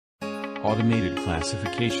Automated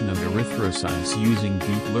classification of erythrocytes using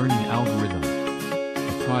deep learning algorithm.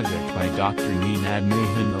 A project by Dr.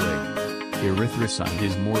 Mehendale. Erythrocyte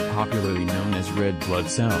is more popularly known as red blood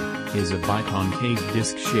cell, is a biconcave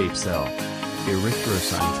disc-shaped cell.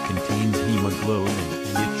 Erythrocyte contains hemoglobin,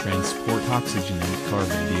 and it transports oxygen and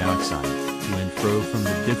carbon dioxide to and fro from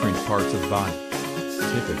the different parts of body.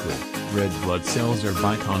 Typically, red blood cells are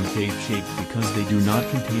biconcave shaped because they do not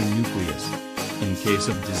contain nucleus. In case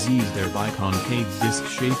of disease, their biconcave disc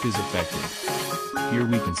shape is affected. Here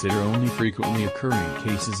we consider only frequently occurring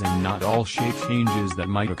cases and not all shape changes that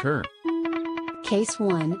might occur. Case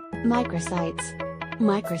 1, Microcytes.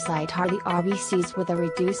 Microcytes are the RBCs with a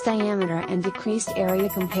reduced diameter and decreased area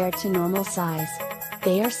compared to normal size.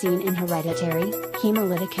 They are seen in hereditary,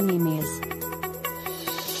 hemolytic anemias.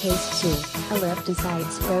 Case 2,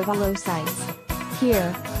 Erythrocytes or ovulocytes.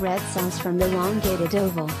 Here, red cells from elongated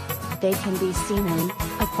oval. They can be seen in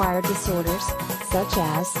acquired disorders, such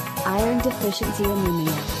as iron deficiency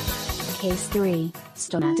anemia. Case 3,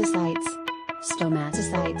 Stomatocytes.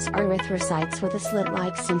 Stomatocytes are erythrocytes with a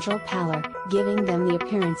slit-like central pallor, giving them the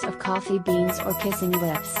appearance of coffee beans or kissing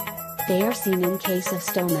lips. They are seen in case of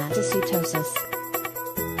stomatocytosis.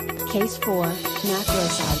 Case 4,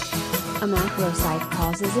 Macrocyte. A macrocyte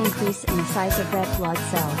causes increase in the size of red blood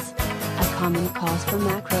cells. A common cause for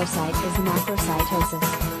macrocyte is macrocytosis.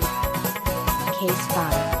 Case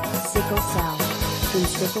 5, Sickle cell. In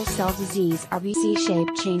sickle cell disease, RBC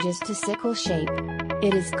shape changes to sickle shape.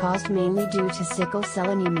 It is caused mainly due to sickle cell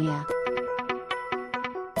anemia.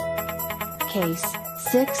 Case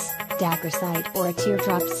 6, Daguerreocyte or a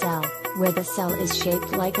teardrop cell, where the cell is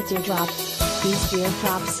shaped like a teardrop. These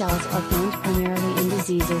teardrop cells are found primarily in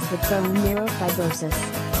diseases with bone marrow fibrosis.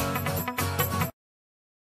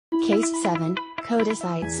 Case 7,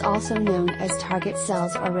 Podocytes, also known as target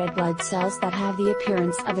cells, or red blood cells that have the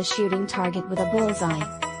appearance of a shooting target with a bullseye.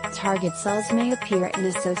 Target cells may appear in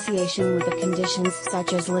association with the conditions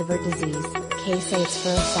such as liver disease. Case 8,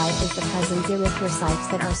 Spherocyte is the presence of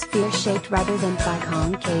erythrocytes that are sphere-shaped rather than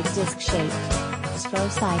biconcave disc-shaped.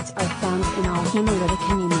 Spherocytes are found in all hemolytic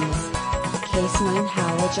anemias. Case 9,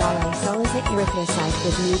 Howell-Jolly cell is an erythrocyte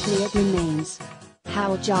with nucleate remains.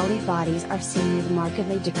 Howell-Jolly bodies are seen with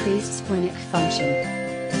markedly decreased splenic function.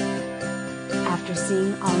 After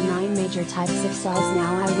seeing all 9 major types of cells,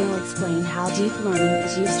 now I will explain how deep learning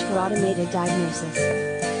is used for automated diagnosis.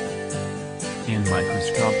 And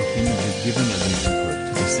microscopic image is given as an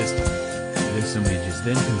input to the system. This image is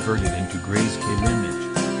then converted into grayscale image.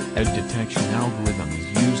 A detection algorithm is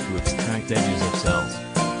used to extract edges of cells.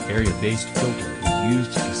 Area-based filter is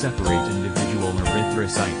used to separate individual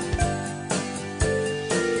erythrocytes.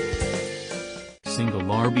 Single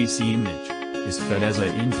RBC image is fed as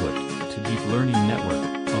an input to deep learning network,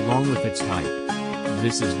 along with its type.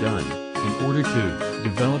 This is done in order to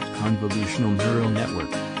develop convolutional neural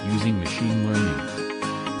network using machine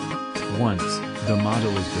learning. Once the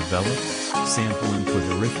model is developed, sample input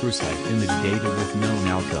erythrocyte image data with known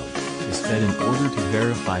outcome is fed in order to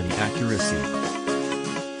verify the accuracy.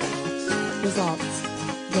 Results.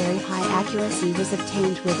 Very high accuracy was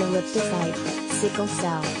obtained with erythrocyte, sickle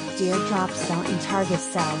cell, teardrop cell and target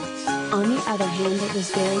cell. On the other hand, it was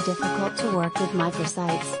very difficult to work with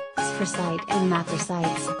microcytes, spherocyte and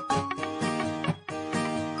macrocytes.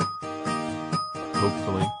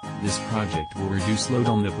 Hopefully, this project will reduce load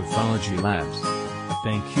on the pathology labs.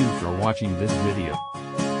 Thank you for watching this video.